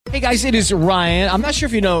Hey guys, it is Ryan. I'm not sure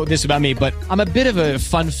if you know this about me, but I'm a bit of a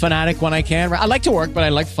fun fanatic when I can. I like to work, but I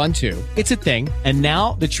like fun too. It's a thing. And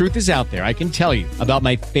now the truth is out there. I can tell you about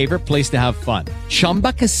my favorite place to have fun.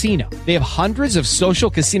 Chumba Casino. They have hundreds of social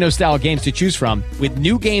casino style games to choose from with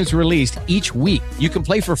new games released each week. You can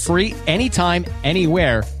play for free anytime,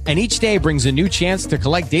 anywhere. And each day brings a new chance to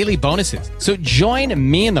collect daily bonuses. So join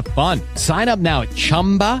me in the fun. Sign up now at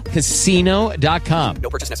ChumbaCasino.com. No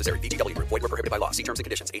purchase necessary. VGW. Void where prohibited by law. See terms and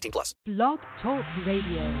conditions. 18 plus. Blog Talk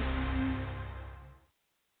Radio.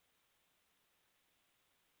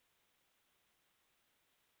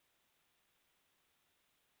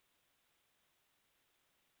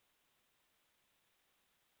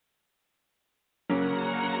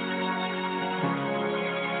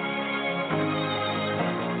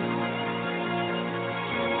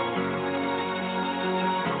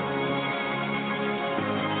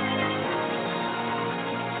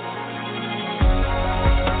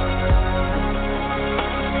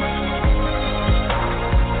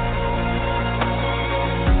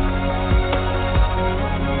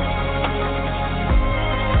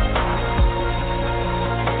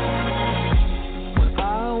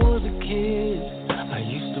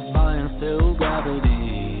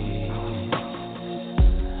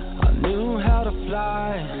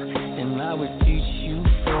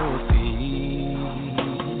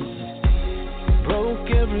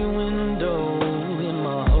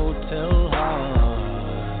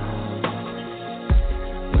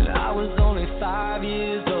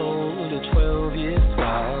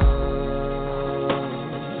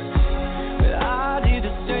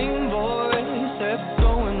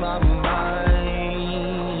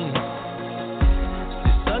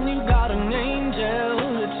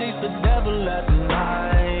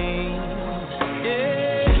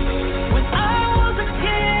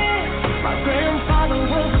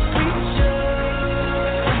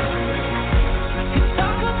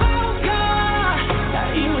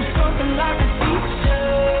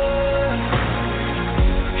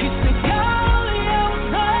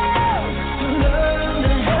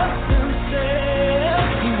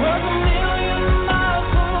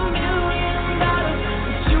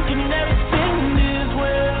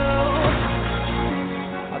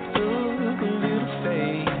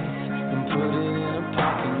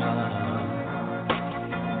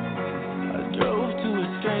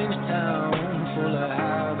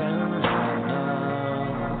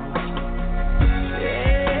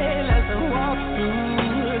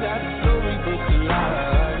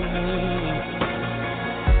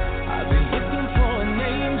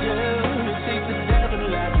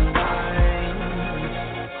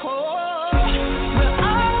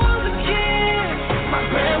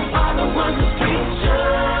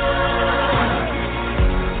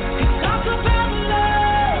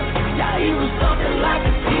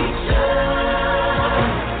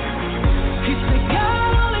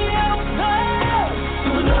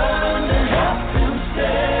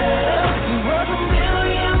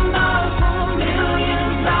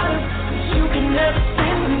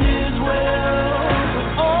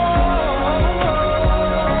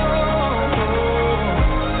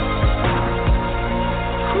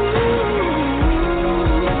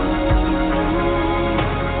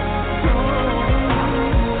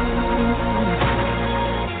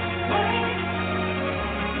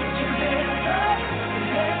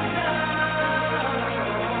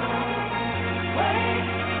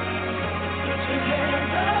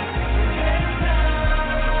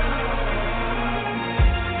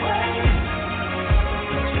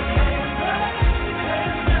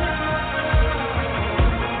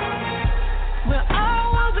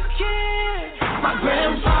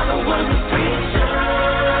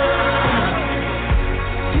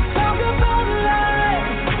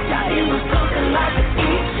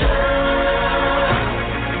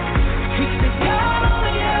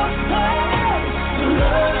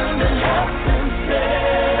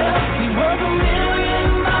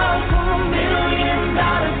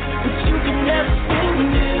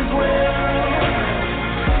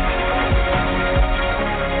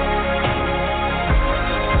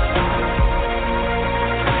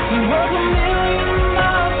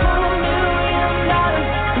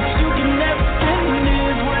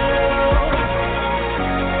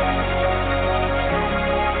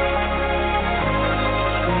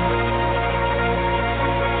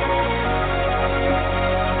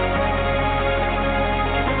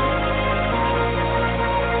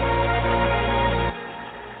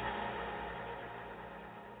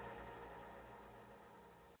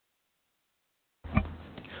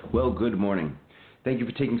 Well, good morning. Thank you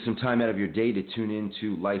for taking some time out of your day to tune in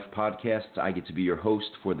to Life Podcasts. I get to be your host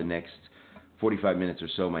for the next 45 minutes or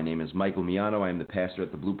so. My name is Michael Miano. I am the pastor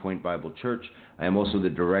at the Blue Point Bible Church. I am also the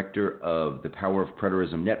director of the Power of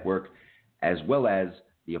Preterism Network, as well as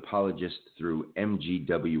the apologist through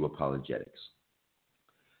MGW Apologetics.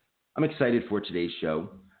 I'm excited for today's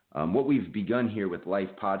show. What we've begun here with Life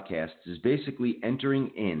Podcasts is basically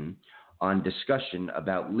entering in on discussion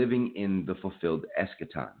about living in the fulfilled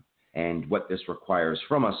eschaton. And what this requires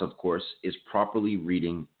from us, of course, is properly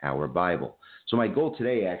reading our Bible. So my goal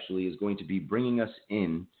today actually is going to be bringing us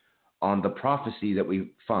in on the prophecy that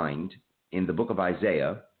we find in the book of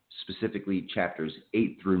Isaiah, specifically chapters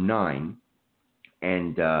 8 through 9.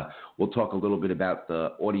 And we'll talk a little bit about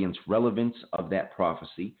the audience relevance of that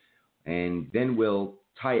prophecy. And then we'll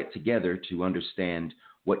tie it together to understand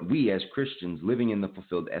what we as Christians living in the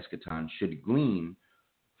fulfilled eschaton should glean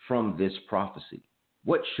from this prophecy.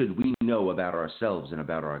 What should we know about ourselves and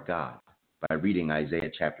about our God by reading Isaiah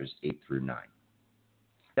chapters 8 through 9?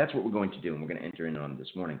 That's what we're going to do, and we're going to enter in on this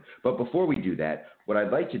morning. But before we do that, what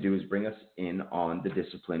I'd like to do is bring us in on the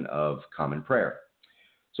discipline of common prayer.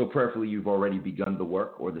 So prayerfully, you've already begun the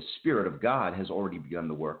work, or the Spirit of God has already begun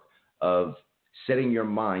the work of setting your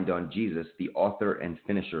mind on Jesus, the author and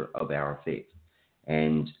finisher of our faith.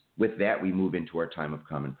 And with that, we move into our time of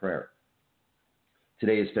common prayer.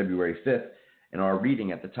 Today is February 5th. And our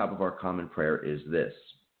reading at the top of our common prayer is this.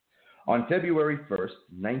 On February 1st,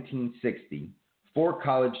 1960, 4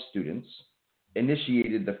 college students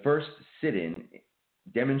initiated the first sit-in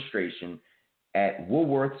demonstration at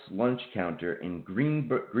Woolworth's lunch counter in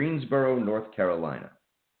Greensboro, North Carolina.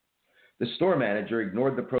 The store manager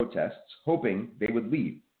ignored the protests, hoping they would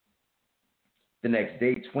leave. The next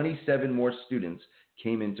day, 27 more students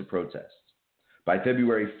came in to protest. By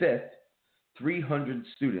February 5th, 300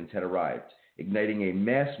 students had arrived, igniting a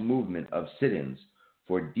mass movement of sit-ins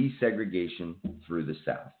for desegregation through the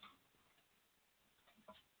South.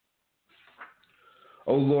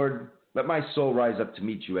 O Lord, let my soul rise up to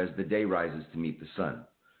meet you as the day rises to meet the sun.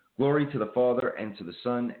 Glory to the Father, and to the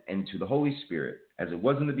Son, and to the Holy Spirit, as it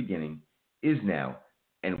was in the beginning, is now,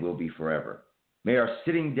 and will be forever. May our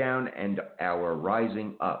sitting down and our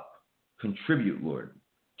rising up contribute, Lord,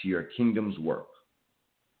 to your kingdom's work.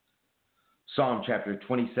 Psalm chapter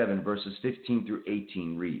 27, verses 15 through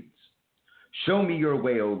 18 reads, Show me your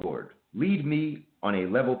way, O Lord. Lead me on a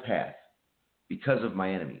level path because of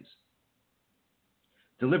my enemies.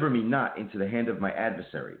 Deliver me not into the hand of my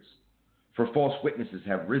adversaries, for false witnesses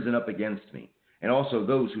have risen up against me, and also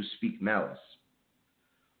those who speak malice.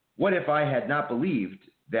 What if I had not believed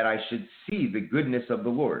that I should see the goodness of the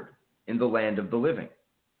Lord in the land of the living?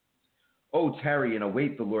 O tarry and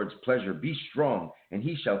await the Lord's pleasure. Be strong, and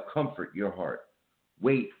he shall comfort your heart.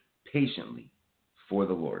 Wait patiently for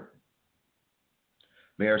the Lord.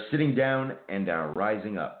 May our sitting down and our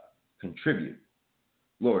rising up contribute,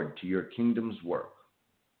 Lord, to your kingdom's work.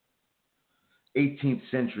 18th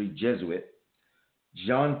century Jesuit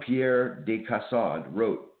Jean-Pierre de Caussade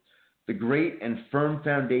wrote, The great and firm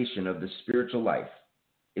foundation of the spiritual life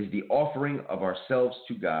is the offering of ourselves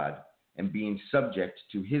to God and being subject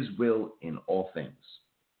to his will in all things.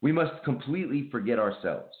 We must completely forget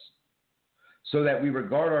ourselves, so that we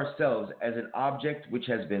regard ourselves as an object which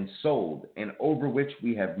has been sold and over which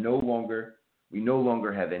we no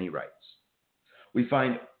longer have any rights. We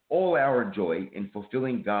find all our joy in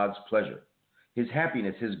fulfilling God's pleasure, his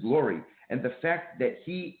happiness, his glory, and the fact that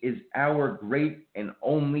he is our great and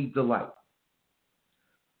only delight.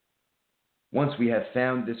 Once we have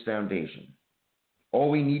found this foundation, all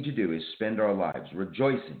we need to do is spend our lives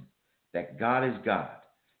rejoicing that God is God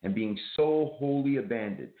and being so wholly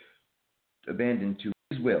abandoned to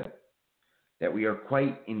his will that we are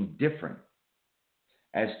quite indifferent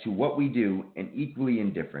as to what we do and equally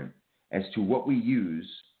indifferent as to what use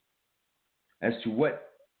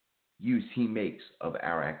he makes of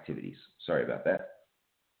our activities. Sorry about that.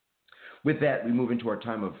 With that, we move into our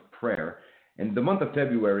time of prayer. And the month of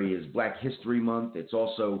February is Black History Month. It's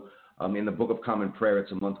also in the Book of Common Prayer,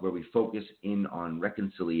 it's a month where we focus in on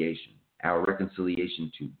reconciliation, our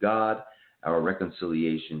reconciliation to God, our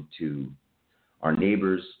reconciliation to our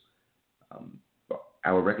neighbors,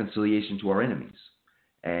 our reconciliation to our enemies.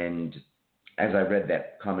 And as I read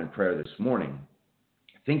that common prayer this morning,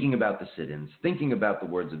 thinking about the sit-ins, thinking about the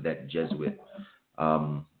words of that Jesuit,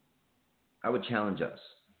 I would challenge us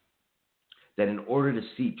that in order to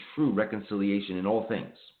see true reconciliation in all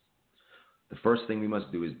things, the first thing we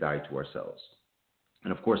must do is die to ourselves.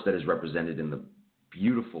 And of course, that is represented in the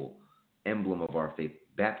beautiful emblem of our faith,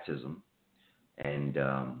 baptism. And,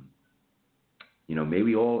 may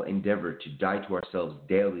we all endeavor to die to ourselves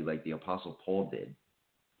daily like the Apostle Paul did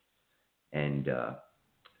and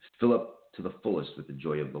fill up to the fullest with the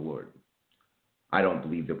joy of the Lord. I don't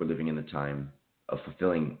believe that we're living in the time of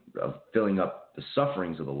filling up the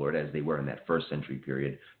sufferings of the Lord as they were in that first century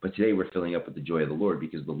period. But today we're filling up with the joy of the Lord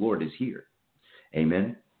because the Lord is here.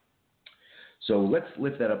 Amen. So let's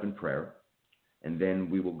lift that up in prayer, and then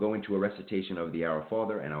we will go into a recitation of the Our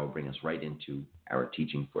Father, and I will bring us right into our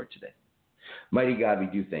teaching for today. Mighty God, we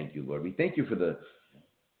do thank you, Lord. We thank you for the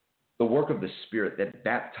work of the Spirit that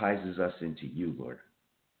baptizes us into you, Lord.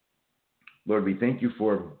 Lord, we thank you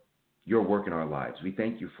for your work in our lives. We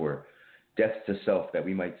thank you for death to self, that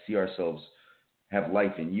we might see ourselves have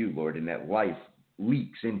life in you, Lord, and that life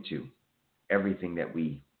leaks into everything that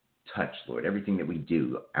we touch, Lord, everything that we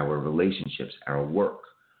do, our relationships, our work,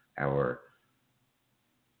 our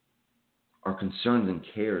concerns and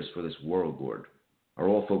cares for this world, Lord, are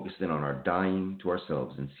all focused in on our dying to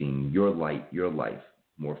ourselves and seeing your light, your life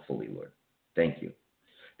more fully, Lord. Thank you.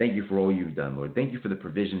 Thank you for all you've done, Lord. Thank you for the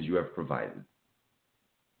provisions you have provided.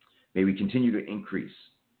 May we continue to increase,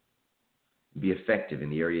 be effective in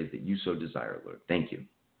the areas that you so desire, Lord. Thank you.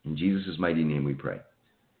 In Jesus' mighty name we pray.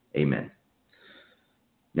 Amen.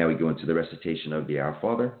 Now we go into the recitation of the Our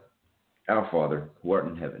Father. Our Father, who art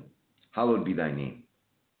in heaven, hallowed be thy name.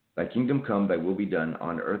 Thy kingdom come, thy will be done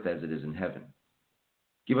on earth as it is in heaven.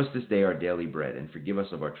 Give us this day our daily bread, and forgive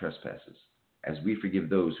us of our trespasses, as we forgive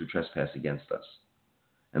those who trespass against us.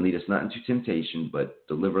 And lead us not into temptation, but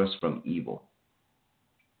deliver us from evil.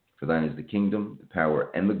 For thine is the kingdom, the power,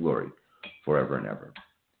 and the glory, forever and ever.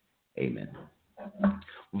 Amen.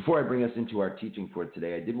 Before I bring us into our teaching for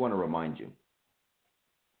today, I did want to remind you,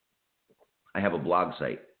 I have a blog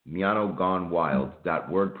site,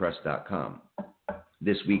 mianogonewild.wordpress.com.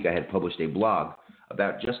 This week I had published a blog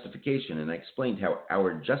about justification, and I explained how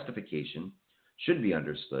our justification should be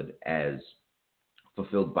understood as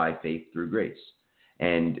fulfilled by faith through grace,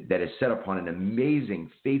 and that is set upon an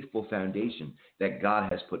amazing, faithful foundation that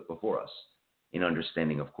God has put before us in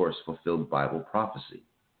understanding, of course, fulfilled Bible prophecy.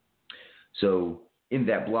 So in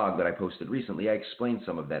that blog that I posted recently, I explained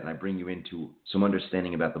some of that, and I bring you into some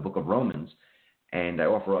understanding about the book of Romans, and I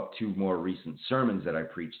offer up 2 more recent sermons that I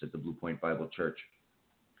preached at the Blue Point Bible Church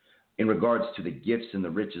in regards to the gifts and the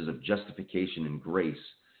riches of justification and grace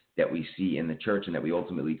that we see in the church and that we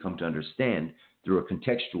ultimately come to understand through a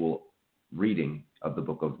contextual reading of the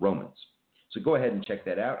book of Romans. So go ahead and check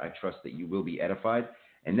that out. I trust that you will be edified.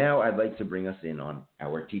 And now I'd like to bring us in on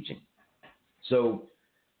our teaching. So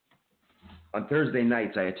on Thursday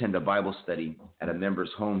nights, I attend a Bible study at a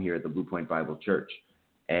member's home here at the Blue Point Bible Church.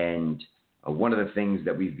 And one of the things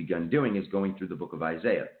that we've begun doing is going through the book of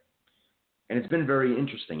Isaiah. And it's been very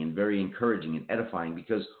interesting and very encouraging and edifying,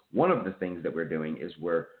 because one of the things that we're doing is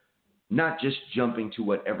we're not just jumping to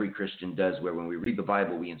what every Christian does, where when we read the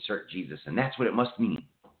Bible, we insert Jesus, and that's what it must mean.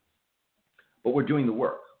 But we're doing the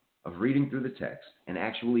work of reading through the text and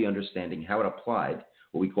actually understanding how it applied,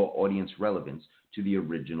 what we call audience relevance, to the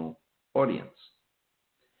original audience.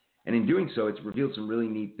 And in doing so, it's revealed some really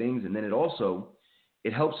neat things, and then it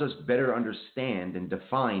helps us better understand and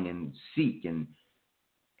define and seek and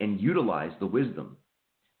utilize the wisdom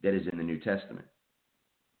that is in the New Testament.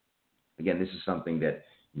 Again, this is something that,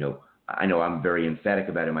 I know I'm very emphatic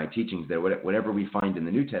about in my teachings, that whatever we find in the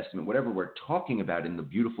New Testament, whatever we're talking about in the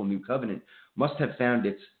beautiful New Covenant, must have found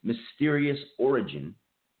its mysterious origin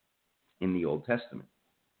in the Old Testament.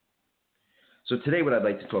 So today what I'd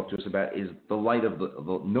like to talk to us about is the light of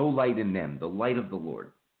the no light in them, the light of the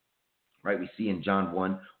Lord. Right? We see in John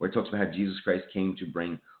 1 where it talks about how Jesus Christ came to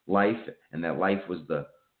bring life, and that light was the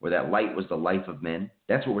life of men.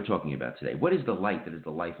 That's what we're talking about today. What is the light that is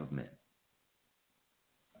the life of men?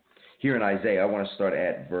 Here in Isaiah, I want to start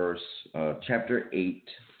at chapter 8,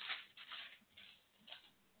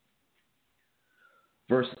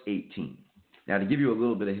 verse 18. Now, to give you a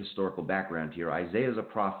little bit of historical background here, Isaiah is a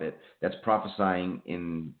prophet that's prophesying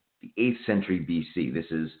in the 8th century BC. This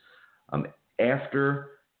is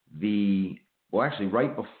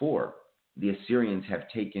right before the Assyrians have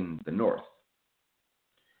taken the north.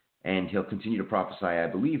 And he'll continue to prophesy, I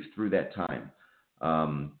believe, through that time,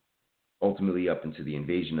 ultimately up into the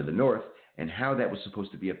invasion of the north, and how that was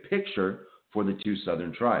supposed to be a picture for the 2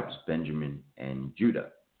 southern tribes, Benjamin and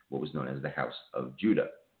Judah, what was known as the House of Judah.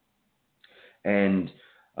 And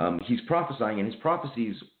he's prophesying, and his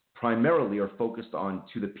prophecies primarily are focused on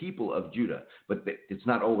to the people of Judah, but it's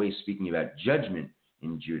not always speaking about judgment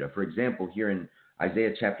in Judah. For example, here in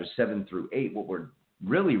Isaiah chapter 7 through 8, what we're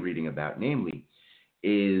really reading about, namely,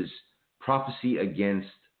 is prophecy against,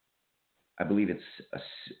 I believe it's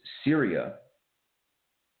Syria,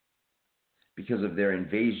 because of their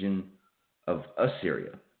invasion of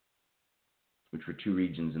Assyria, which were 2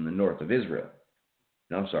 regions in the north of Israel.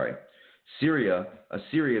 No, I'm sorry.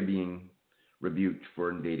 Assyria being rebuked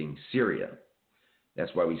for invading Syria.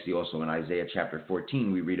 That's why we see also in Isaiah chapter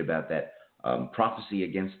 14, we read about that prophecy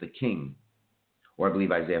against the king. Or I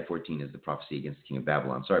believe Isaiah 14 is the prophecy against the king of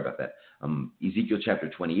Babylon. Sorry about that. Ezekiel chapter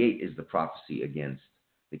 28 is the prophecy against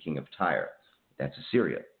the king of Tyre. That's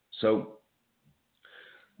Assyria. So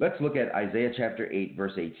let's look at Isaiah chapter 8,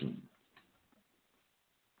 verse 18.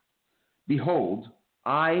 Behold,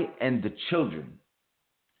 I and the children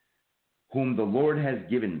whom the Lord has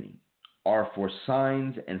given me are for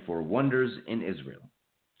signs and for wonders in Israel,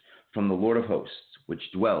 from the Lord of hosts,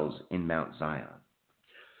 which dwells in Mount Zion.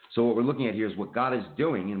 So what we're looking at here is what God is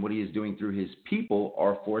doing, and what he is doing through his people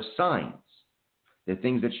are for signs. They're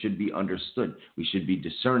things that should be understood. We should be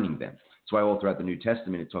discerning them. That's why all throughout the New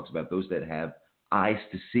Testament it talks about those that have eyes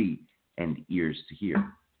to see and ears to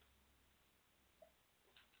hear.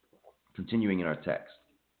 Continuing in our text.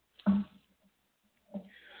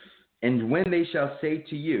 And when they shall say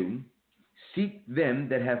to you, seek them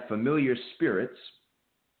that have familiar spirits,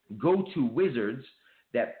 go to wizards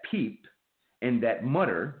that peep and that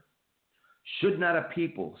mutter, should not a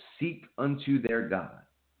people seek unto their God,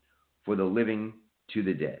 for the living to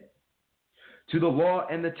the dead? To the law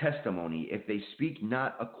and the testimony, if they speak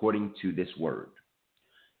not according to this word,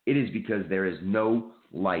 it is because there is no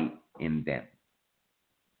light in them.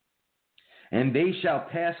 And they shall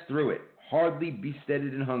pass through it, hardly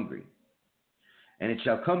besteaded and hungry. And it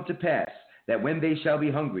shall come to pass that when they shall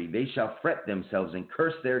be hungry, they shall fret themselves and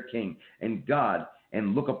curse their king and God,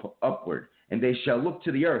 and look upward. And they shall look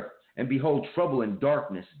to the earth, and behold trouble and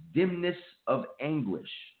darkness, dimness of anguish.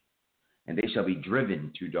 And they shall be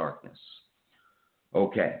driven to darkness.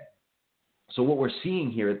 Okay. So what we're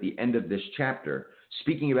seeing here at the end of this chapter,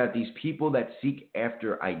 speaking about these people that seek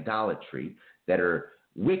after idolatry, that are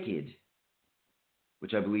wicked,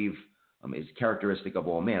 which I believe is characteristic of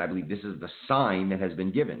all men. I believe this is the sign that has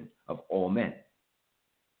been given of all men.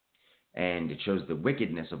 And it shows the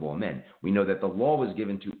wickedness of all men. We know that the law was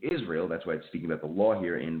given to Israel. That's why it's speaking about the law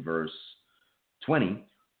here in verse 20,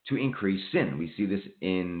 to increase sin. We see this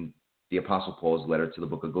in the Apostle Paul's letter to the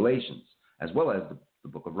book of Galatians, as well as the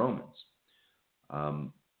book of Romans.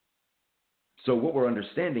 So what we're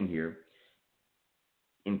understanding here,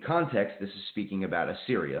 in context, this is speaking about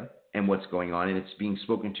Assyria and what's going on, and it's being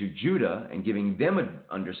spoken to Judah and giving them an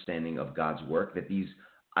understanding of God's work, that these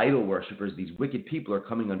idol worshippers, these wicked people, are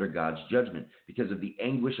coming under God's judgment because of the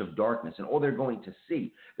anguish of darkness. And all they're going to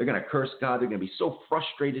see, they're going to curse God. They're going to be so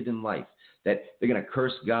frustrated in life that they're going to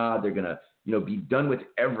curse God. They're going to, be done with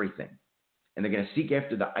everything. And they're going to seek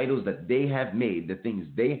after the idols that they have made, the things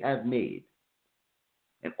they have made.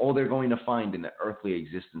 And all they're going to find in the earthly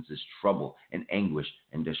existence is trouble and anguish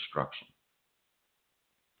and destruction.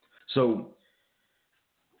 So,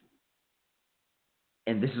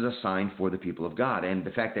 and this is a sign for the people of God. And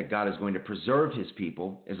the fact that God is going to preserve his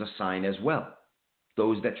people is a sign as well.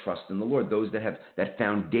 Those that trust in the Lord, those that have that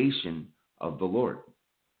foundation of the Lord.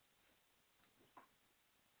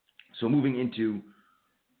 So moving into,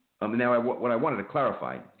 now what I wanted to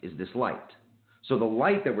clarify is this light. So the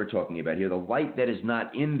light that we're talking about here, the light that is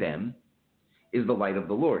not in them, is the light of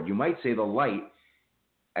the Lord. You might say the light,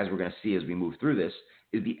 as we're going to see as we move through this,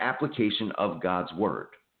 is the application of God's word.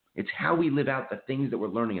 It's how we live out the things that we're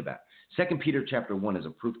learning about. 2 Peter chapter 1 is a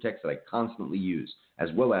proof text that I constantly use, as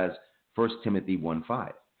well as 1 Timothy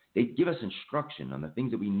 1:5. They give us instruction on the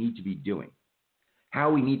things that we need to be doing,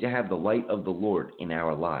 how we need to have the light of the Lord in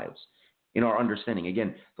our lives, in our understanding.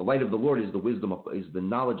 Again, the light of the Lord is the wisdom, is the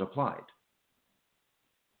knowledge applied.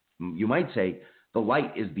 You might say the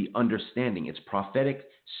light is the understanding. It's prophetic,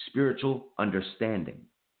 spiritual understanding.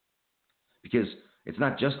 Because it's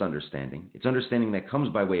not just understanding. It's understanding that comes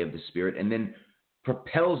by way of the Spirit and then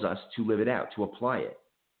propels us to live it out, to apply it.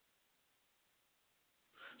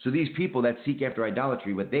 So these people that seek after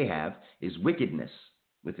idolatry, what they have is wickedness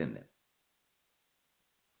within them.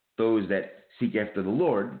 Those that seek after the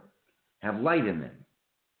Lord have light in them.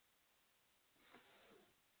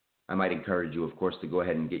 I might encourage you, of course, to go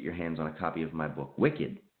ahead and get your hands on a copy of my book,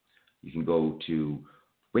 Wicked. You can go to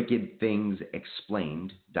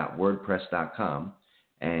wickedthingsexplained.wordpress.com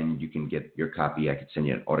and you can get your copy. I could send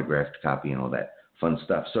you an autographed copy and all that fun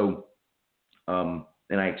stuff. So, and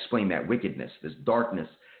I explain that wickedness, this darkness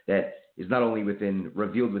that is not only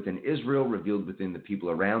revealed within Israel, revealed within the people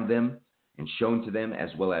around them and shown to them,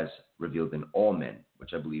 as well as revealed in all men,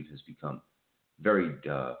 which I believe has become very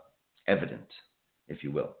evident, if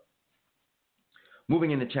you will.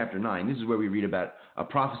 Moving into chapter 9, this is where we read about a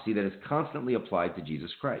prophecy that is constantly applied to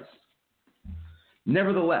Jesus Christ.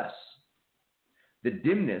 Nevertheless, the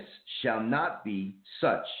dimness shall not be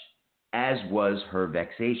such as was her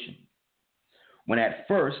vexation, When at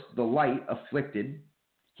first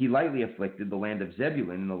he lightly afflicted the land of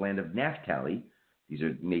Zebulun and the land of Naphtali, these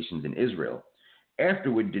are nations in Israel,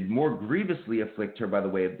 afterward did more grievously afflict her by the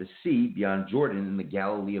way of the sea beyond Jordan in the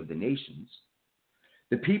Galilee of the nations.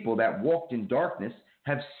 The people that walked in darkness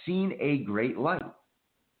have seen a great light.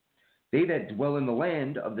 They that dwell in the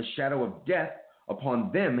land of the shadow of death,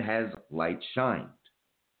 upon them has light shined.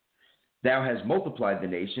 Thou hast multiplied the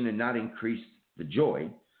nation and not increased the joy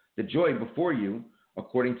before you,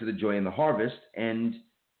 according to the joy in the harvest, and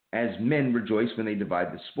as men rejoice when they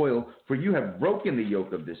divide the spoil, for you have broken the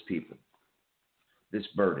yoke of this people, this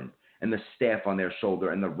burden, and the staff on their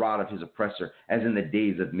shoulder, and the rod of his oppressor, as in the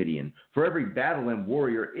days of Midian. For every battle and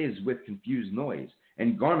warrior is with confused noise,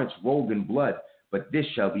 and garments rolled in blood, but this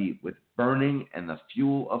shall be with burning and the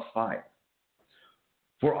fuel of fire.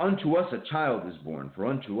 For unto us a child is born, for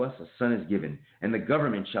unto us a son is given, and the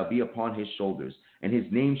government shall be upon his shoulders, and his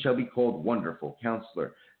name shall be called Wonderful,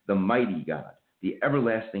 Counselor, the Mighty God, the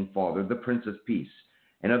Everlasting Father, the Prince of Peace.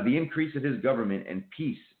 And of the increase of his government and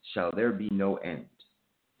peace shall there be no end,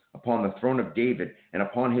 upon the throne of David and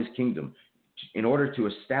upon his kingdom, in order to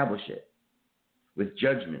establish it with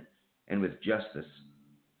judgment and with justice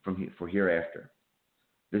for hereafter.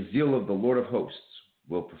 The zeal of the Lord of hosts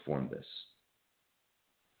will perform this.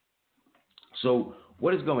 So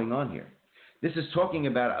what is going on here? This is talking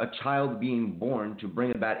about a child being born to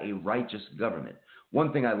bring about a righteous government.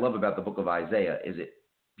 One thing I love about the book of Isaiah is it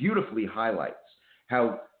beautifully highlights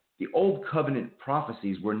how the old covenant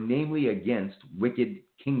prophecies were namely against wicked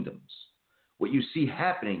kingdoms. What you see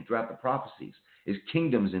happening throughout the prophecies is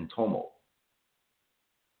kingdoms in tumult,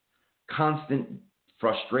 constant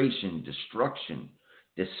frustration, destruction,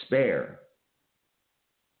 despair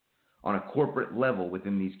on a corporate level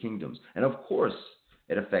within these kingdoms. And of course,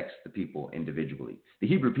 it affects the people individually. The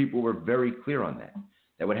Hebrew people were very clear on that.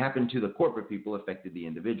 That what happened to the corporate people affected the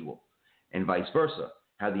individual, and vice versa.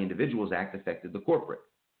 How the individual's act affected the corporate,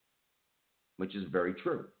 which is very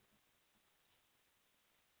true.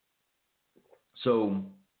 So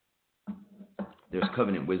there's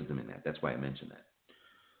covenant wisdom in that. That's why I mentioned that.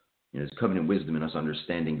 There's covenant wisdom in us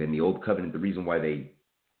understanding that in the old covenant, the reason why they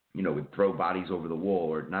would throw bodies over the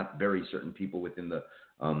wall or not bury certain people within the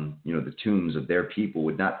tombs of their people,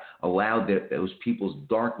 would not allow those people's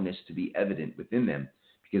darkness to be evident within them,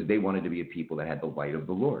 because they wanted to be a people that had the light of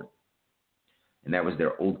the Lord. And that was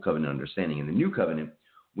their old covenant understanding. In the new covenant,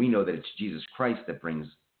 we know that it's Jesus Christ that brings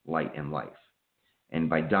light and life. And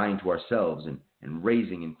by dying to ourselves and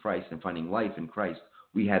raising in Christ and finding life in Christ,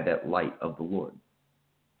 we have that light of the Lord.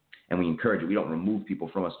 And we encourage it. We don't remove people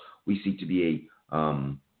from us. We seek to be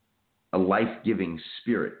a life-giving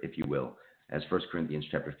spirit, if you will, as 1 Corinthians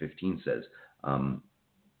chapter 15 says.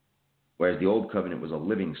 Whereas the old covenant was a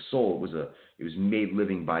living soul, it was made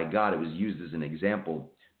living by God. It was used as an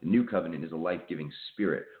example. The new covenant is a life-giving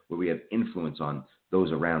spirit where we have influence on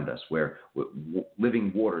those around us, where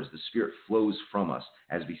living waters, the Spirit flows from us,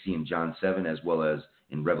 as we see in John 7 as well as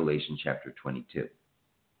in Revelation chapter 22.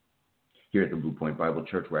 Here at the Blue Point Bible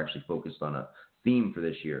Church, we're actually focused on a theme for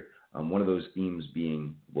this year. One of those themes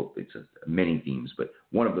being, it's many themes, but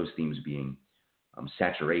one of those themes being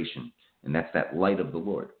saturation. And that's that light of the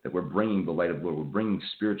Lord, that we're bringing the light of the Lord. We're bringing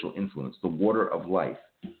spiritual influence, the water of life,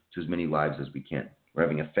 to as many lives as we can. We're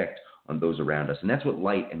having effect on those around us. And that's what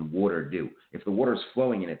light and water do. If the water is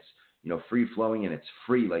flowing and it's free flowing and it's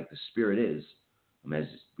free like the Spirit is, as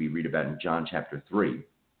we read about in John chapter 3,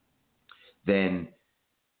 then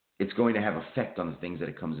it's going to have effect on the things that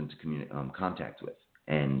it comes into contact with.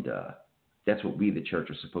 And that's what we, the church,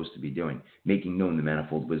 are supposed to be doing, making known the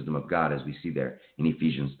manifold wisdom of God, as we see there in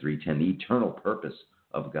Ephesians 3:10, the eternal purpose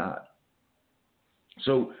of God.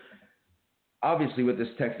 So obviously what this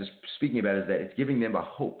text is speaking about is that it's giving them a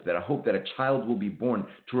hope that a child will be born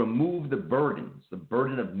to remove the burdens, the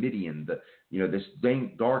burden of Midian, this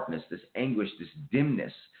darkness, this anguish, this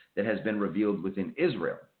dimness that has been revealed within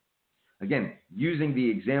Israel. Again, using the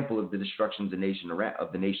example of the destructions of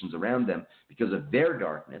the nations around them because of their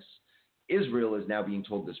darkness, Israel is now being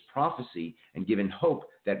told this prophecy and given hope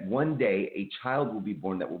that one day a child will be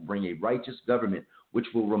born that will bring a righteous government which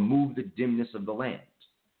will remove the dimness of the land.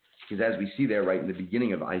 Because as we see there right in the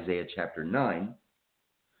beginning of Isaiah chapter 9,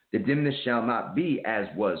 the dimness shall not be as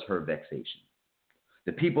was her vexation.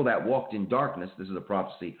 The people that walked in darkness, this is a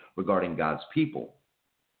prophecy regarding God's people,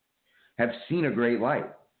 have seen a great light.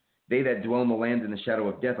 They that dwell in the land in the shadow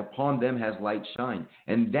of death, upon them has light shined.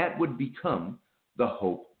 And that would become the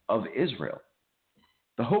hope of Israel.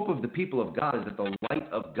 The hope of the people of God is that the light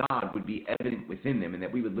of God would be evident within them and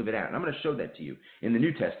that we would live it out. And I'm going to show that to you in the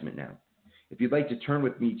New Testament now. If you'd like to turn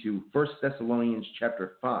with me to 1 Thessalonians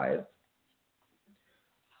chapter 5.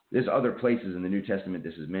 There's other places in the New Testament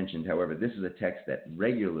this is mentioned. However, this is a text that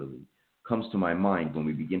regularly comes to my mind when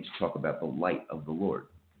we begin to talk about the light of the Lord.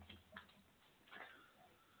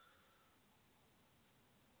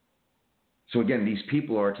 So again, these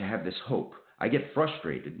people are to have this hope. I get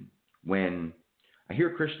frustrated when I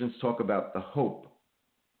hear Christians talk about the hope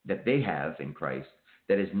that they have in Christ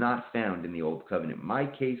that is not found in the Old Covenant. My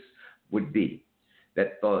case would be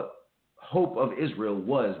that the hope of Israel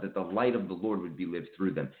was that the light of the Lord would be lived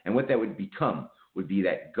through them. And what that would become would be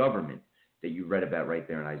that government that you read about right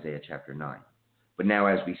there in Isaiah chapter 9. But now,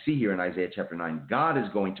 as we see here in Isaiah chapter 9, God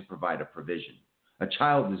is going to provide a provision. A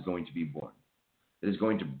child is going to be born that is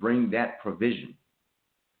going to bring that provision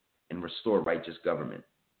and restore righteous government.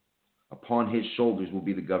 Upon his shoulders will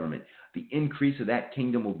be the government. The increase of that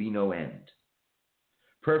kingdom will be no end.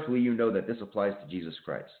 Prayerfully, you know that this applies to Jesus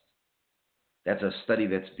Christ. That's a study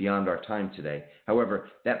that's beyond our time today. However,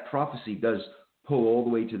 that prophecy does pull all the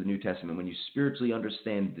way to the New Testament when you spiritually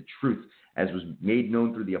understand the truth as was made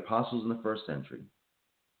known through the apostles in the first century.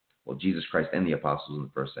 Well, Jesus Christ and the apostles in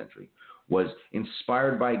the first century was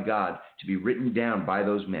inspired by God to be written down by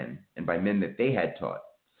those men and by men that they had taught,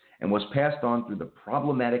 and was passed on through the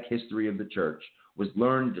problematic history of the church, was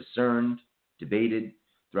learned, discerned, debated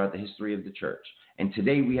throughout the history of the church. And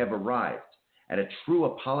today we have arrived at a true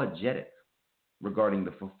apologetic regarding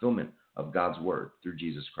the fulfillment of God's word through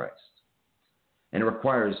Jesus Christ. And it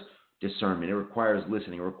requires discernment. It requires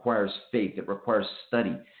listening. It requires faith. It requires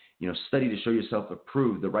study. Study to show yourself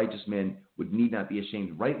approved. The righteous man would need not be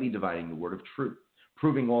ashamed, rightly dividing the word of truth,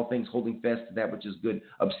 proving all things, holding fast to that which is good,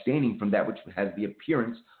 abstaining from that which has the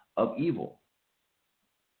appearance of evil.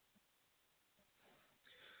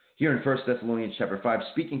 Here in 1 Thessalonians chapter 5,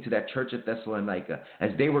 speaking to that church at Thessalonica,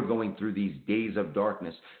 as they were going through these days of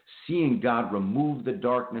darkness, seeing God remove the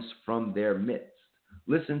darkness from their midst.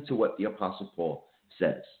 Listen to what the Apostle Paul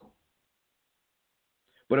says.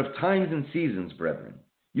 But of times and seasons, brethren,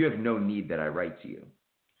 you have no need that I write to you.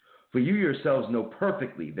 For you yourselves know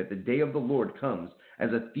perfectly that the day of the Lord comes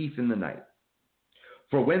as a thief in the night.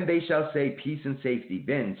 For when they shall say peace and safety,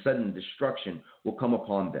 then sudden destruction will come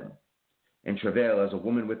upon them, and travail as a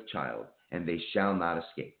woman with child, and they shall not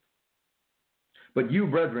escape. But you,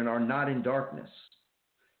 brethren, are not in darkness,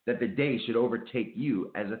 that the day should overtake you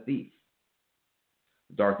as a thief.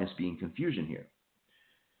 Darkness being confusion here.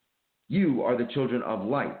 You are the children of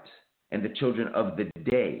light and the children of the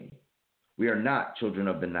day. We are not children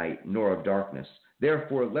of the night, nor of darkness.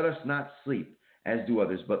 Therefore, let us not sleep as do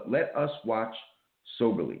others, but let us watch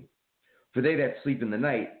soberly. For they that sleep in the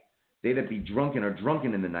night, they that be drunken are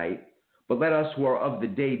drunken in the night. But let us who are of the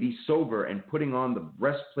day be sober, and putting on the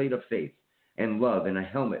breastplate of faith and love, and a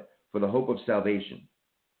helmet for the hope of salvation.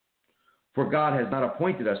 For God has not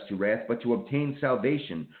appointed us to wrath, but to obtain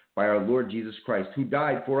salvation by our Lord Jesus Christ, who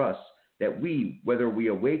died for us, that we, whether we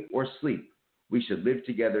awake or sleep, we should live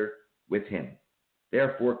together with him.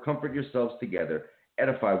 Therefore, comfort yourselves together,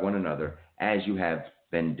 edify one another, as you have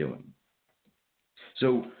been doing.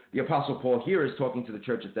 So the Apostle Paul here is talking to the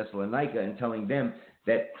church at Thessalonica and telling them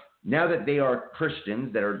that now that they are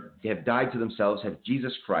Christians, they have died to themselves, have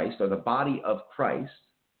Jesus Christ, are the body of Christ,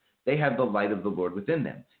 they have the light of the Lord within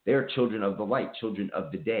them. They are children of the light, children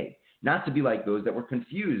of the day. Not to be like those that were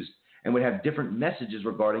confused and would have different messages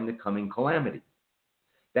regarding the coming calamity.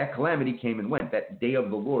 That calamity came and went. That day of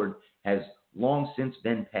the Lord has long since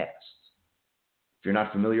been past. If you're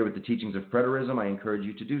not familiar with the teachings of preterism, I encourage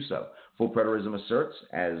you to do so. Full preterism asserts,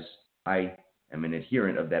 as I am an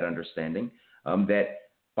adherent of that understanding, that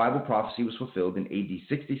Bible prophecy was fulfilled in AD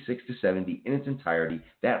 66 to 70 in its entirety.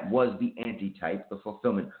 That was the antitype, the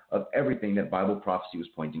fulfillment of everything that Bible prophecy was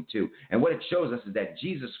pointing to. And what it shows us is that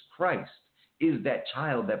Jesus Christ is that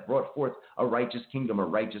child that brought forth a righteous kingdom, a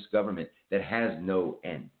righteous government that has no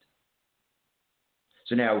end.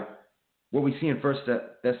 So now, what we see in 1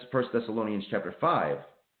 Thessalonians chapter 5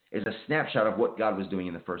 is a snapshot of what God was doing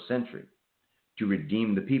in the first century, to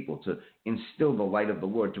redeem the people, to instill the light of the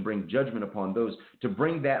Lord, to bring judgment upon those, to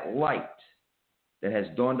bring that light that has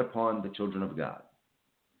dawned upon the children of God,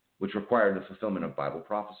 which required the fulfillment of Bible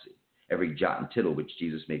prophecy, every jot and tittle which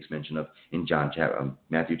Jesus makes mention of in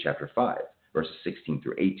Matthew chapter 5, verses 16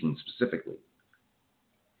 through 18 specifically.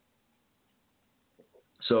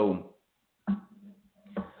 So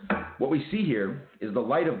what we see here is the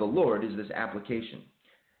light of the Lord is this application.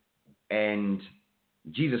 And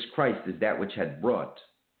Jesus Christ is that which had brought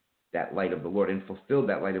that light of the Lord and fulfilled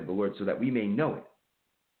that light of the Lord so that we may know it.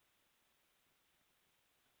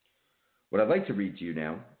 What I'd like to read to you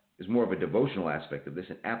now is more of a devotional aspect of this,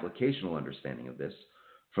 an applicational understanding of this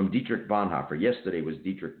from Dietrich Bonhoeffer. Yesterday was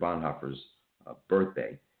Dietrich Bonhoeffer's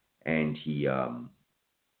birthday, and he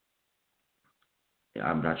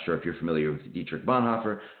I'm not sure if you're familiar with Dietrich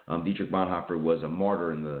Bonhoeffer. Dietrich Bonhoeffer was a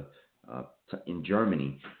martyr in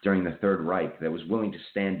Germany during the Third Reich that was willing to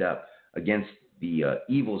stand up against the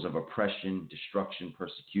evils of oppression, destruction,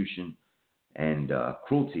 persecution, and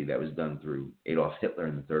cruelty that was done through Adolf Hitler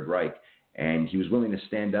in the Third Reich. And he was willing to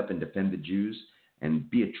stand up and defend the Jews and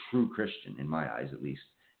be a true Christian, in my eyes at least.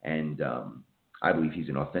 And I believe he's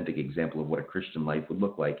an authentic example of what a Christian life would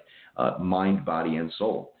look like, mind, body, and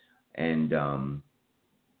soul. And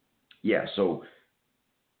so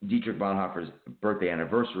Dietrich Bonhoeffer's birthday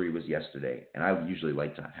anniversary was yesterday, and I usually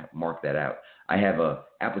like to mark that out. I have an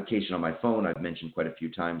application on my phone I've mentioned quite a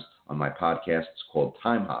few times on my podcast. It's called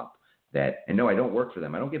Time Hop. And no, I don't work for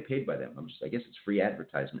them. I don't get paid by them. I guess it's free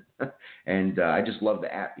advertisement. And I just love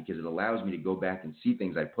the app because it allows me to go back and see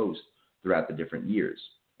things I post throughout the different years.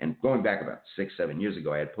 And going back about 6-7 years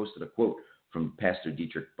ago, I had posted a quote from Pastor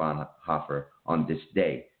Dietrich Bonhoeffer on this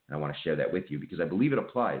day. And I want to share that with you because I believe it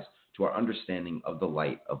applies to our understanding of the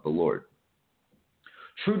light of the Lord.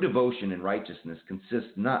 True devotion and righteousness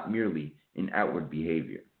consists not merely in outward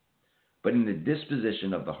behavior, but in the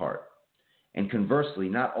disposition of the heart. And conversely,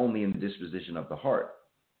 not only in the disposition of the heart,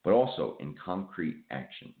 but also in concrete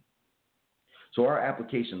action. So our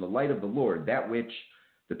application, the light of the Lord, that which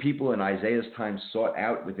the people in Isaiah's time sought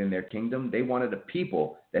out within their kingdom, they wanted a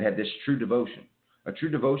people that had this true devotion, a true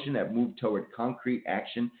devotion that moved toward concrete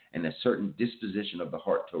action and a certain disposition of the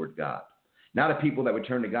heart toward God. Not a people that would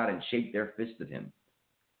turn to God and shake their fist at him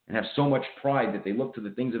and have so much pride that they look to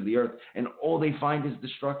the things of the earth and all they find is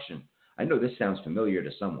destruction. I know this sounds familiar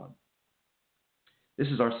to someone. This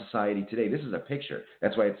is our society today. This is a picture.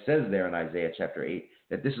 That's why it says there in Isaiah chapter 8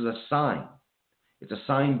 that this is a sign. It's a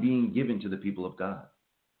sign being given to the people of God.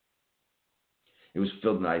 It was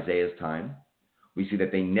fulfilled in Isaiah's time. We see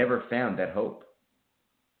that they never found that hope,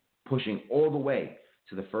 pushing all the way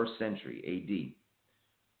to the first century A.D.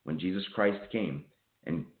 when Jesus Christ came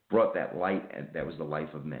and brought that light, and that was the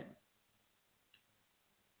life of men.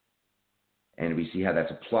 And we see how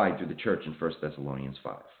that's applied through the church in 1 Thessalonians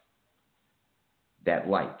 5. That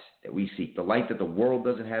light that we seek, the light that the world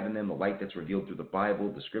doesn't have in them, the light that's revealed through the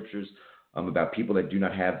Bible, the scriptures about people that do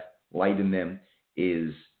not have light in them,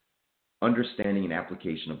 is understanding and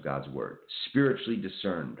application of God's word. Spiritually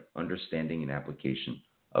discerned understanding and application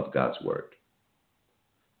of God's word.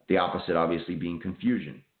 The opposite, obviously, being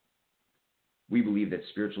confusion. We believe that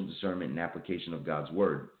spiritual discernment and application of God's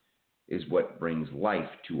word is what brings life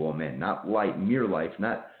to all men. Not light, mere life,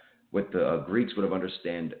 not what the Greeks would have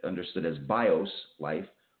understood as bios, life,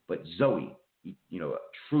 but zoe,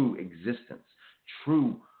 true existence,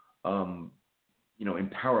 true,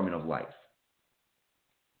 empowerment of life.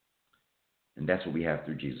 And that's what we have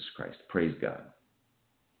through Jesus Christ. Praise God.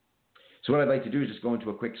 So what I'd like to do is just go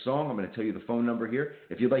into a quick song. I'm going to tell you the phone number here.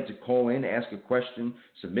 If you'd like to call in, ask a question,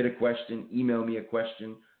 submit a question, email me a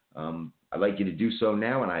question, I'd like you to do so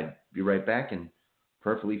now, and I'd be right back and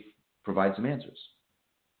perfectly provide some answers.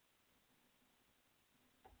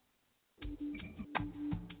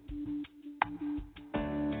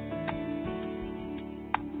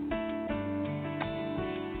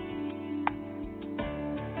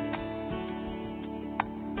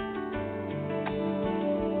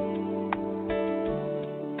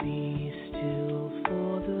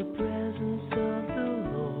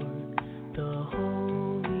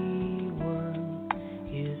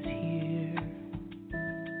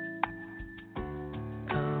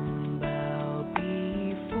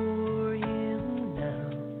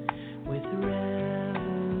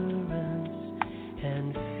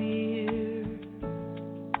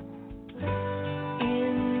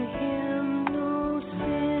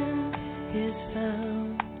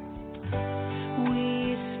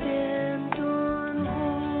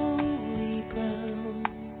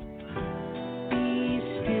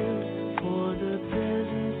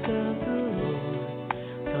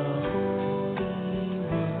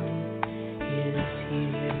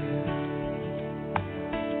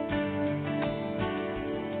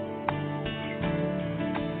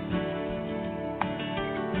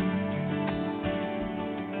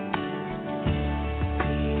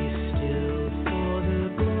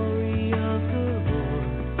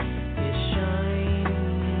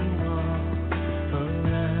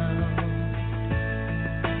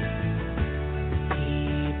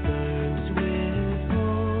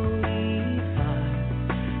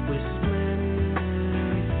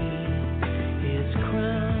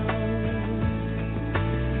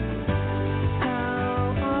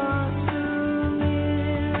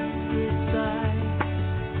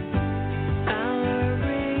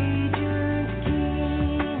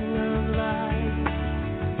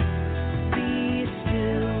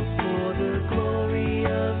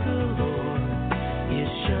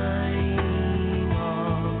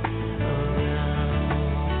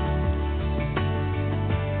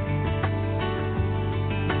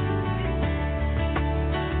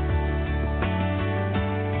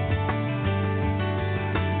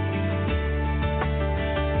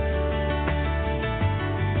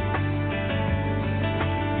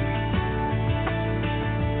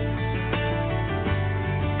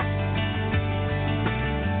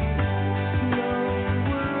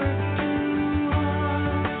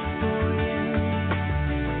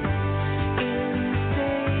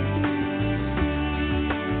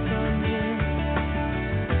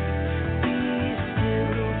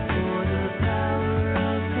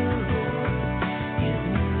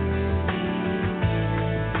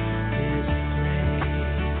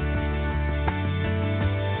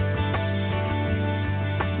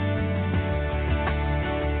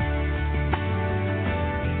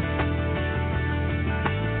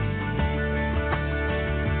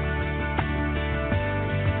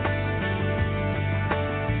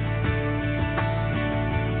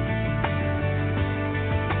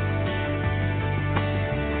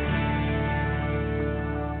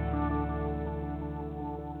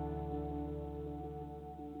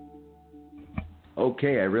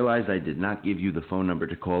 Okay, I realized I did not give you the phone number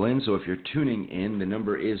to call in, so if you're tuning in, the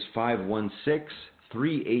number is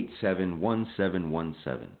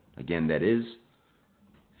 516-387-1717. Again, that is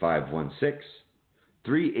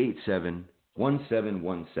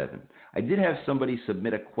 516-387-1717. I did have somebody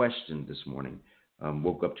submit a question this morning.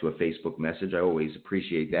 Woke up to a Facebook message. I always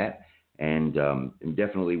appreciate that, and am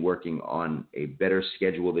definitely working on a better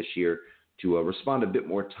schedule this year to respond a bit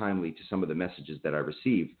more timely to some of the messages that I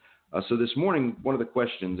receive. So this morning, one of the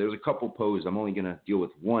questions, there was a couple posed. I'm only going to deal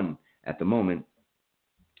with one at the moment.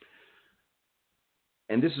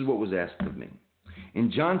 And this is what was asked of me. In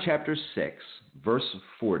John chapter 6, verse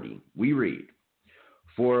 40, we read,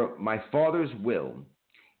 "For my Father's will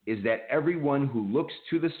is that everyone who looks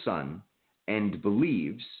to the Son and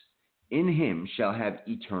believes in him shall have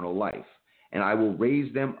eternal life, and I will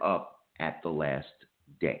raise them up at the last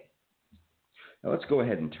day." Now let's go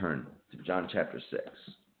ahead and turn to John chapter 6.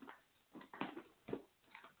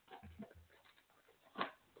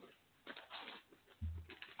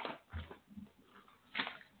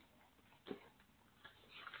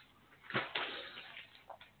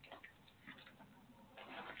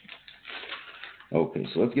 Okay,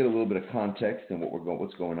 so let's get a little bit of context and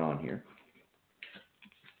what's going on here.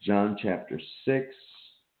 John chapter 6.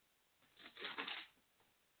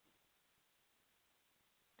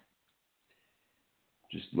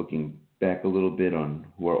 Just looking back a little bit on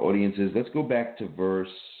who our audience is. Let's go back to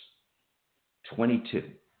verse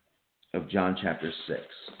 22 of John chapter 6.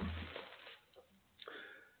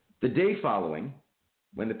 "The day following,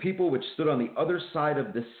 when the people which stood on the other side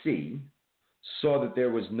of the sea saw that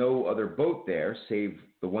there was no other boat there save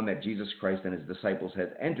the one that Jesus Christ and his disciples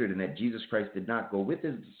had entered, and that Jesus Christ did not go with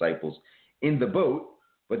his disciples in the boat,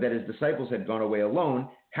 but that his disciples had gone away alone,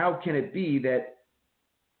 how can it be that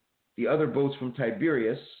the other boats from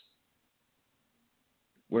Tiberias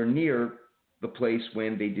were near the place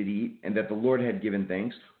when they did eat, and that the Lord had given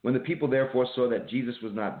thanks? When the people therefore saw that Jesus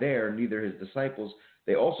was not there, neither his disciples,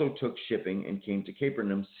 they also took shipping and came to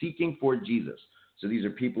Capernaum, seeking for Jesus." So these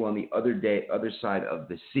are people on the other side of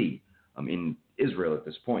the sea, in Israel at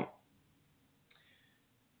this point.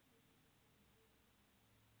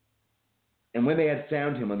 "And when they had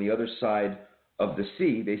found him on the other side of the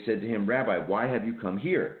sea, they said to him, 'Rabbi, why have you come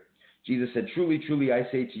here?' Jesus said, 'Truly, truly, I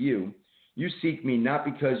say to you, you seek me not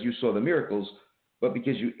because you saw the miracles, but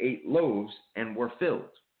because you ate loaves and were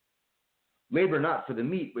filled. Labor not for the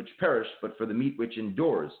meat which perished, but for the meat which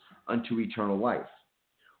endures unto eternal life,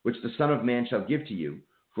 which the Son of Man shall give to you,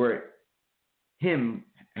 for him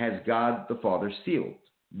has God the Father sealed.'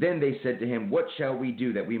 Then they said to him, 'What shall we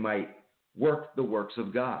do that we might work the works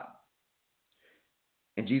of God?'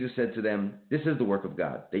 And Jesus said to them, 'This is the work of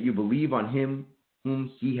God, that you believe on him whom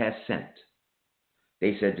he has sent.'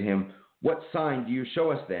 They said to him, 'What sign do you show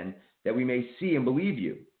us then, that we may see and believe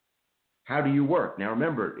you? How do you work?'" Now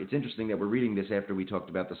remember, it's interesting that we're reading this after we talked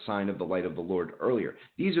about the sign of the light of the Lord earlier.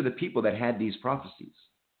 These are the people that had these prophecies.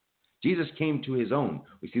 Jesus came to his own.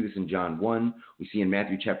 We see this in John 1. We see in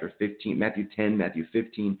Matthew chapter 15, Matthew 10, Matthew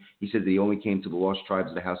 15. He said that he only came to the lost tribes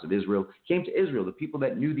of the house of Israel. He came to Israel, the people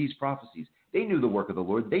that knew these prophecies. They knew the work of the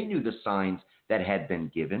Lord. They knew the signs that had been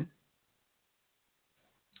given.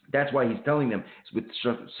 That's why he's telling them with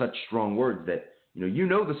such strong words that, you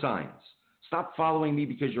know the signs. Stop following me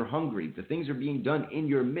because you're hungry. The things are being done in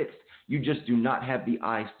your midst. You just do not have the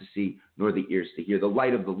eyes to see nor the ears to hear. The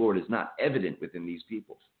light of the Lord is not evident within these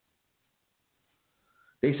people.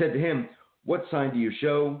 They said to him, "What sign do you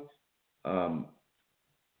show? Our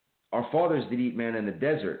fathers did eat manna in the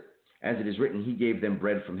desert. As it is written, he gave them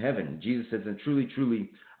bread from heaven." Jesus says, "And truly,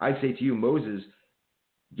 truly, I say to you, Moses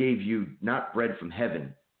gave you not bread from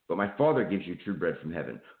heaven, but my Father gives you true bread from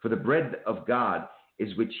heaven. For the bread of God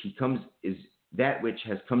is that which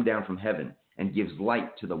has come down from heaven and gives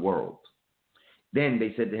light to the world." Then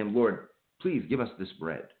they said to him, "Lord, please give us this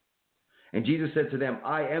bread." And Jesus said to them,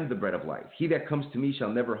 "I am the bread of life. He that comes to me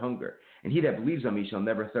shall never hunger, and he that believes on me shall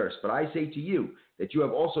never thirst. But I say to you that you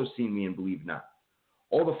have also seen me and believe not.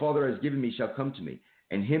 All the Father has given me shall come to me,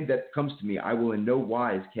 and him that comes to me I will in no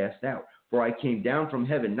wise cast out. For I came down from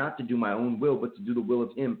heaven not to do my own will, but to do the will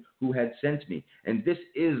of him who had sent me. And this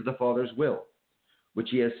is the Father's will,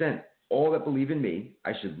 which he has sent. All that believe in me,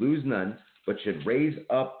 I should lose none, but should raise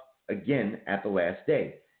up again at the last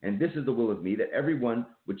day. And this is the will of me, that everyone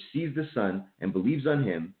which sees the Son and believes on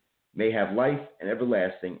him may have life and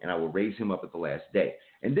everlasting, and I will raise him up at the last day."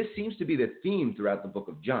 And this seems to be the theme throughout the book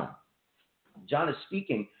of John. John is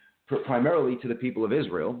speaking primarily to the people of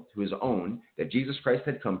Israel, to his own, that Jesus Christ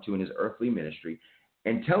had come to in his earthly ministry,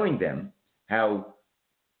 and telling them how,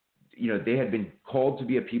 they had been called to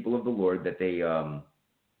be a people of the Lord, that they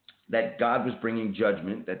that God was bringing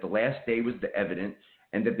judgment, that the last day was the evident,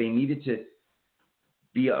 and that they needed to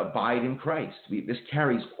abide in Christ. This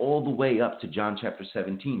carries all the way up to John chapter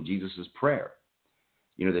 17, Jesus' prayer.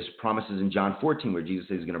 You know, there's promises in John 14 where Jesus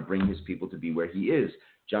says he's going to bring his people to be where he is.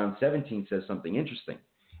 John 17 says something interesting.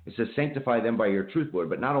 It says, sanctify them by your truth, Lord,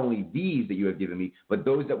 but not only these that you have given me, but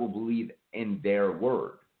those that will believe in their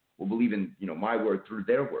word, will believe in, my word through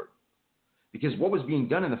their word. Because what was being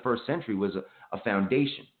done in the first century was a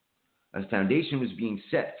foundation. A foundation was being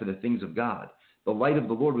set for the things of God. The light of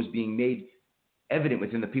the Lord was being made evident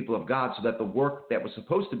within the people of God so that the work that was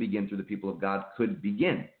supposed to begin through the people of God could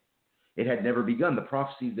begin. It had never begun. The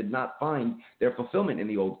prophecies did not find their fulfillment in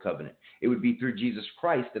the old covenant. It would be through Jesus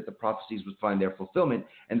Christ that the prophecies would find their fulfillment,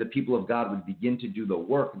 and the people of God would begin to do the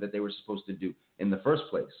work that they were supposed to do in the first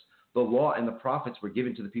place. The law and the prophets were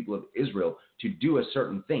given to the people of Israel to do a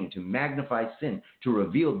certain thing, to magnify sin, to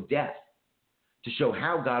reveal death, to show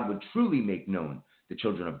how God would truly make known the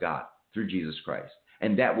children of God through Jesus Christ.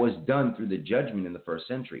 And that was done through the judgment in the first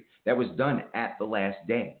century. That was done at the last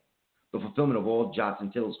day. The fulfillment of all jots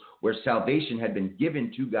and tittles, where salvation had been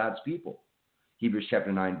given to God's people. Hebrews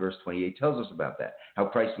chapter 9, verse 28 tells us about that, how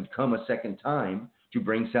Christ would come a second time to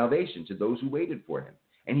bring salvation to those who waited for him.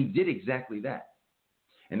 And he did exactly that.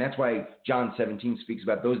 And that's why John 17 speaks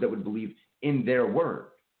about those that would believe in their word,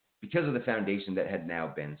 because of the foundation that had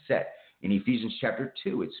now been set. In Ephesians chapter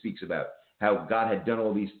 2, it speaks about how God had done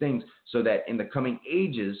all these things so that in the coming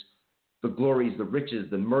ages, the glories, the riches,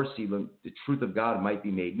 the mercy, the truth of God might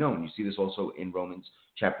be made known. You see this also in Romans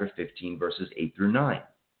chapter 15, verses 8 through 9.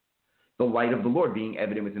 The light of the Lord being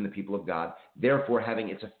evident within the people of God, therefore having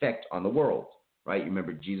its effect on the world, right? You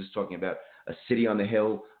remember Jesus talking about a city on the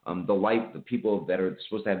hill, the light, the people that are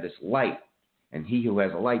supposed to have this light, and he who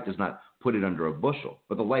has a light does not put it under a bushel.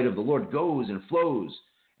 But the light of the Lord goes and flows,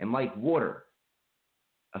 and like water,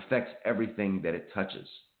 affects everything that it touches.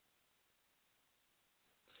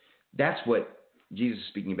 That's what Jesus is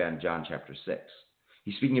speaking about in John chapter 6.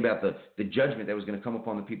 He's speaking about the judgment that was going to come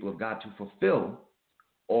upon the people of God to fulfill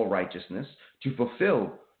all righteousness, to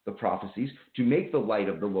fulfill the prophecies, to make the light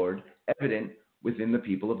of the Lord evident within the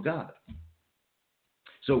people of God.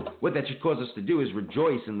 So what that should cause us to do is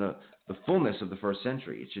rejoice in the fullness of the first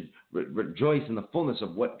century. It should rejoice in the fullness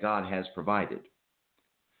of what God has provided.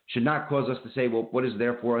 Should not cause us to say, well, what is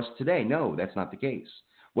there for us today? No, that's not the case.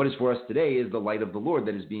 What is for us today is the light of the Lord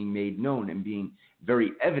that is being made known and being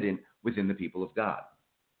very evident within the people of God.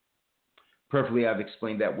 Prayerfully, I've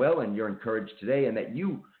explained that well, and you're encouraged today, and that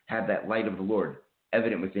you have that light of the Lord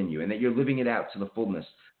evident within you, and that you're living it out to the fullness,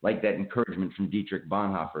 like that encouragement from Dietrich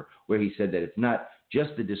Bonhoeffer, where he said that it's not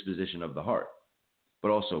just the disposition of the heart,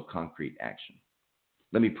 but also concrete action.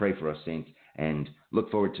 Let me pray for us, saints, and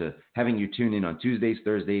look forward to having you tune in on Tuesdays,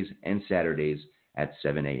 Thursdays, and Saturdays at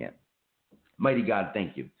 7 a.m. Mighty God,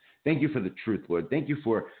 thank you. Thank you for the truth, Lord. Thank you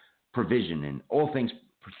for provision and all things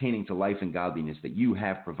pertaining to life and godliness that you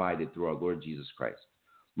have provided through our Lord Jesus Christ.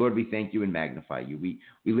 Lord, we thank you and magnify you. We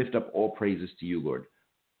lift up all praises to you, Lord.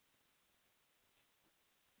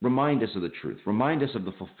 Remind us of the truth. Remind us of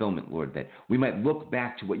the fulfillment, Lord, that we might look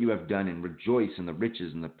back to what you have done and rejoice in the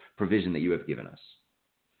riches and the provision that you have given us.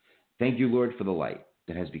 Thank you, Lord, for the light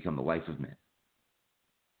that has become the life of men.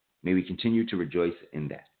 May we continue to rejoice in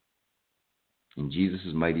that. In Jesus'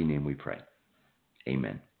 mighty name we pray.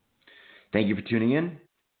 Amen. Thank you for tuning in.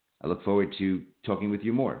 I look forward to talking with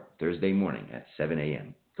you more Thursday morning at 7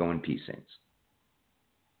 a.m. Go in peace, saints.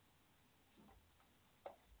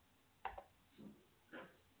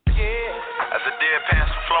 Yeah, as the dead pass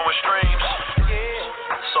through flowing streams,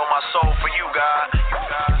 so my soul for you, God.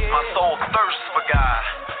 My soul thirsts for God,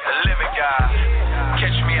 the living God.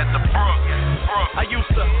 Catch me at the brook. I used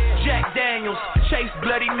to Jack Daniels, chase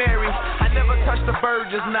Bloody Marys. I never touched the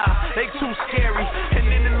Virgins, nah, they too scary.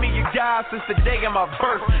 An enemy of God since the day of my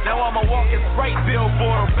birth. Now I'm a walking Sprite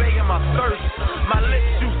billboard, obeying my thirst. My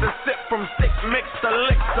lips used to sip from sick mixed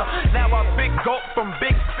elixir. Now I big gulp from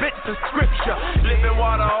big spits of scripture. Living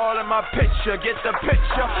water all in my picture, get the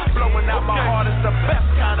picture. Blowing out my heart is the best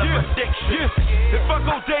kind of addiction. If I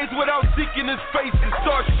go days without seeking his face, it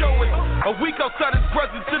starts showing. A week outside his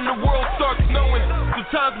presence and the world starts knowing.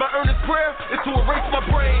 Sometimes my earnest prayer is to erase my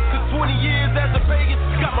brain. Cause 20 years as a pagan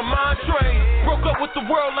got my mind trained. Broke up with the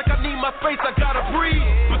world like I need my face, I gotta breathe.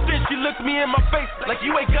 But then she looked me in my face like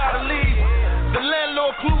you ain't gotta leave. The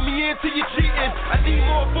landlord clued me into you cheating. I need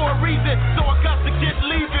more for a reason, so I got to get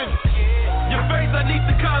leaving. Your face I need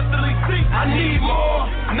to constantly see. I need more,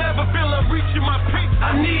 never feel I'm reaching my peak.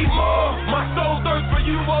 I need more, my soul thirsts for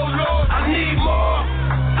you, oh Lord. I need more,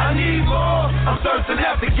 I need more. I'm thirsting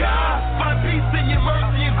after God. Find peace in your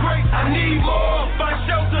mercy and grace. I need more, find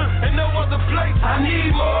shelter I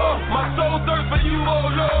need more. My soul thirsts for you, oh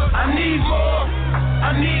Lord. I need more.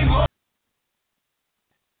 I need more.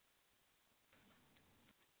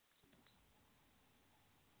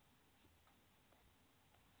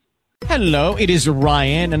 Hello, it is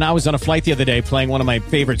Ryan, and I was on a flight the other day playing one of my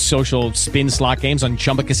favorite social spin slot games on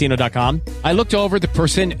ChumbaCasino.com. I looked over at the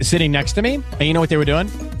person sitting next to me, and you know what they were doing?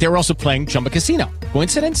 They were also playing Chumba Casino.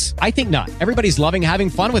 Coincidence? I think not. Everybody's loving having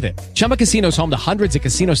fun with it. Chumba Casino is home to hundreds of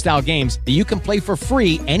casino-style games that you can play for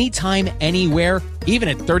free anytime, anywhere, even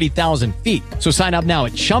at 30,000 feet. So sign up now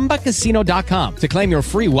at ChumbaCasino.com to claim your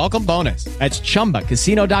free welcome bonus. That's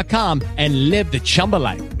ChumbaCasino.com and live the Chumba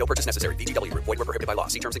life. No purchase necessary. VGW Group. Void where prohibited by law.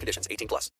 See terms and conditions. 18+.